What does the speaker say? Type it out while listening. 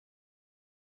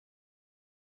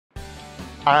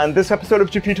On this episode of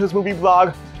Jeffito's Movie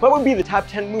Vlog, what would be the top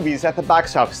 10 movies at the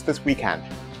box office this weekend?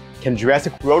 Can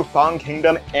Jurassic World: Fallen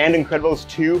Kingdom and Incredibles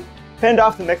 2 fend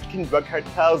off the Mexican drug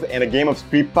cartels and a game of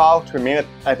street ball to remain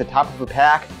at the top of the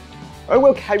pack? Or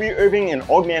will Kyrie Irving in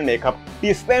old man makeup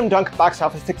be a slam dunk box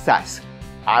office success?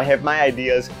 I have my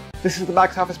ideas. This is the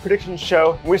Box Office Predictions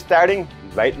Show, and we're starting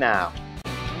right now.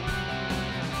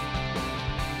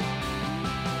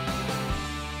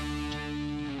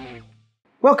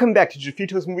 Welcome back to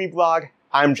Jeffito's Movie Vlog.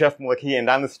 I'm Jeff Malicki, and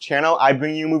on this channel I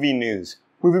bring you movie news,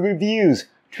 movie reviews,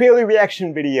 trailer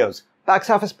reaction videos, box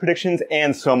office predictions,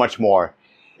 and so much more.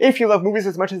 If you love movies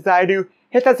as much as I do,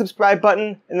 hit that subscribe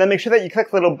button, and then make sure that you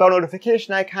click the little bell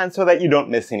notification icon so that you don't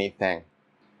miss anything.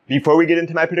 Before we get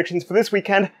into my predictions for this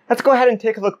weekend, let's go ahead and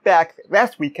take a look back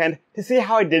last weekend to see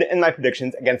how I did in my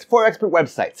predictions against 4 expert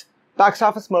websites: Box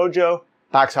Office Mojo,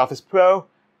 Box Office Pro,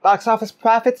 Box Office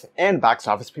Profits, and Box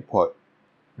Office Report.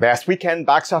 Last weekend,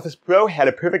 Box Office Pro had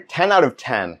a perfect 10 out of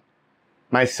 10.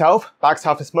 Myself, Box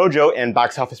Office Mojo, and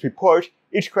Box Office Report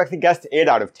each correctly guessed 8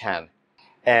 out of 10.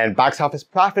 And Box Office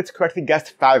Profits correctly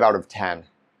guessed 5 out of 10.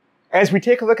 As we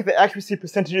take a look at the accuracy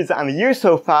percentages on the year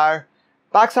so far,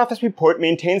 Box Office Report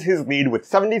maintains his lead with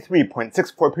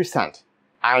 73.64%.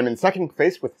 I'm in second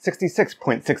place with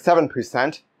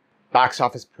 66.67%. Box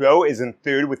Office Pro is in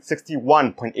third with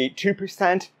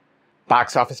 61.82%.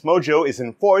 Box Office Mojo is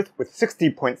in fourth with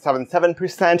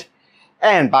 60.77%,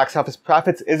 and Box Office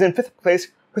Profits is in fifth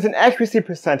place with an accuracy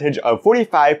percentage of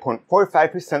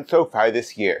 45.45% so far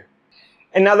this year.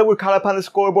 And now that we're caught up on the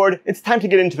scoreboard, it's time to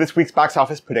get into this week's box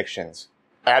office predictions.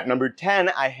 At number 10,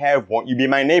 I have Won't You Be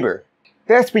My Neighbor.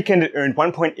 Last weekend it earned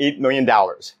 $1.8 million.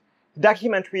 The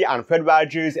documentary on Fred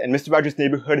Rogers and Mr. Rogers'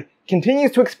 Neighborhood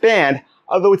continues to expand,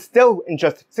 although it's still in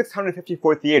just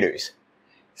 654 theaters.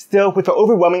 Still, with the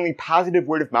overwhelmingly positive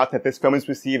word of mouth that this film is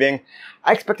receiving,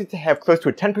 I expect it to have close to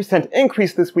a 10%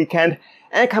 increase this weekend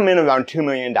and come in around $2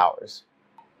 million.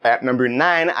 At number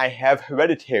 9, I have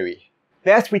Hereditary.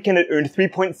 Last weekend it earned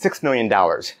 $3.6 million.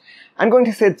 I'm going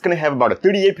to say it's going to have about a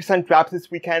 38% drop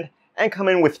this weekend and come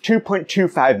in with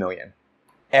 $2.25 million.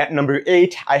 At number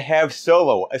 8, I have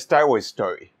Solo, a Star Wars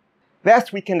story.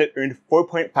 Last weekend it earned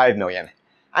 $4.5 million.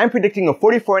 I'm predicting a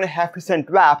 44.5%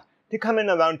 drop to come in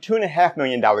around $2.5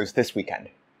 million this weekend.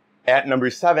 At number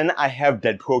 7, I have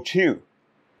Deadpool 2.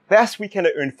 Last weekend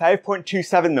it earned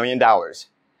 $5.27 million.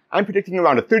 I'm predicting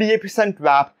around a 38%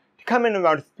 drop to come in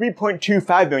around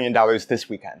 $3.25 million this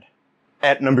weekend.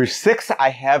 At number 6, I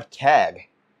have Tag.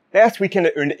 Last weekend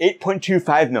it earned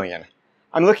 $8.25 million.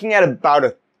 I'm looking at about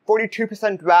a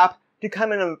 42% drop to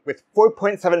come in with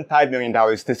 $4.75 million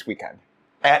this weekend.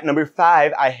 At number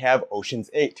 5, I have Ocean's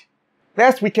 8.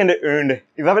 Last weekend it earned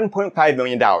 $11.5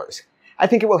 million. I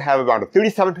think it will have around a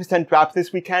 37% drop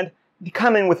this weekend to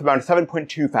come in with around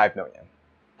 $7.25 million.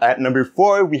 At number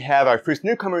 4, we have our first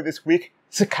newcomer this week,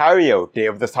 Sicario, Day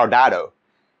of the Soldado.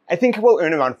 I think it will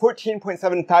earn around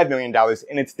 $14.75 million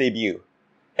in its debut.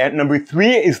 At number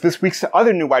 3 is this week's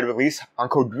other new wide release,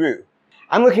 Uncle Drew.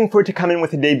 I'm looking for it to come in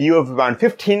with a debut of around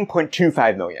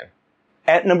 $15.25 million.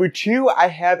 At number 2, I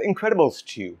have Incredibles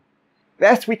 2.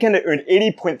 Last weekend it earned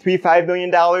 $80.35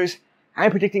 million.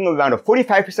 I'm predicting around a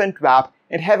 45% drop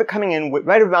and have it coming in with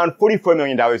right around $44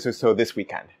 million or so this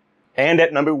weekend. And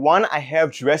at number 1, I have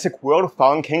Jurassic World: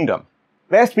 Fallen Kingdom.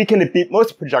 Last weekend it beat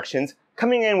most projections,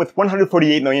 coming in with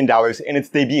 $148 million in its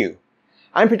debut.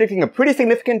 I'm predicting a pretty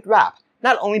significant drop,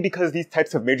 not only because these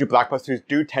types of major blockbusters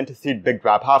do tend to see big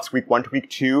drop-offs week 1 to week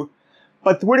 2,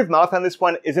 but the word of mouth on this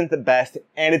one isn't the best,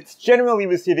 and it's generally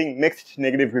receiving mixed to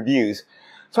negative reviews.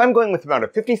 So I'm going with around a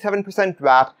 57%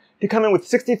 drop to come in with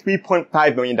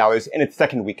 $63.5 million in its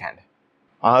second weekend.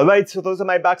 Alright, so those are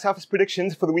my box office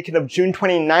predictions for the weekend of June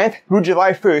 29th through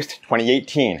July 1st,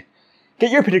 2018.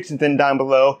 Get your predictions in down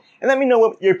below, and let me know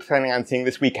what you're planning on seeing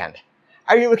this weekend.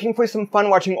 Are you looking for some fun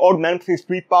watching old men play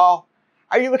street ball?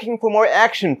 Are you looking for more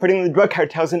action fighting the drug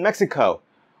cartels in Mexico?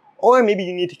 Or maybe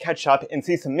you need to catch up and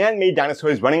see some man-made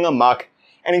dinosaurs running amok,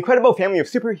 an incredible family of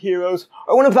superheroes,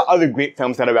 or one of the other great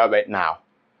films that are out right now.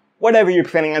 Whatever you're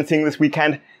planning on seeing this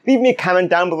weekend, leave me a comment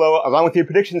down below along with your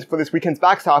predictions for this weekend's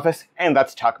box office, and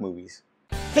let's talk movies.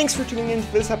 Thanks for tuning in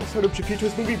to this episode of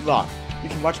Jeffito's Movie Vlog. You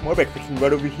can watch more by clicking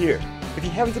right over here. If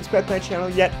you haven't subscribed to my channel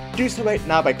yet, do so right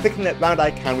now by clicking that round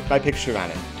icon with my picture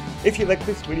on it. If you like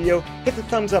this video, hit the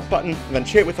thumbs up button and then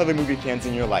share it with other movie fans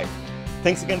in your life.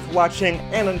 Thanks again for watching,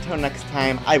 and until next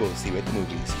time, I will see you at the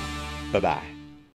movies. Bye-bye.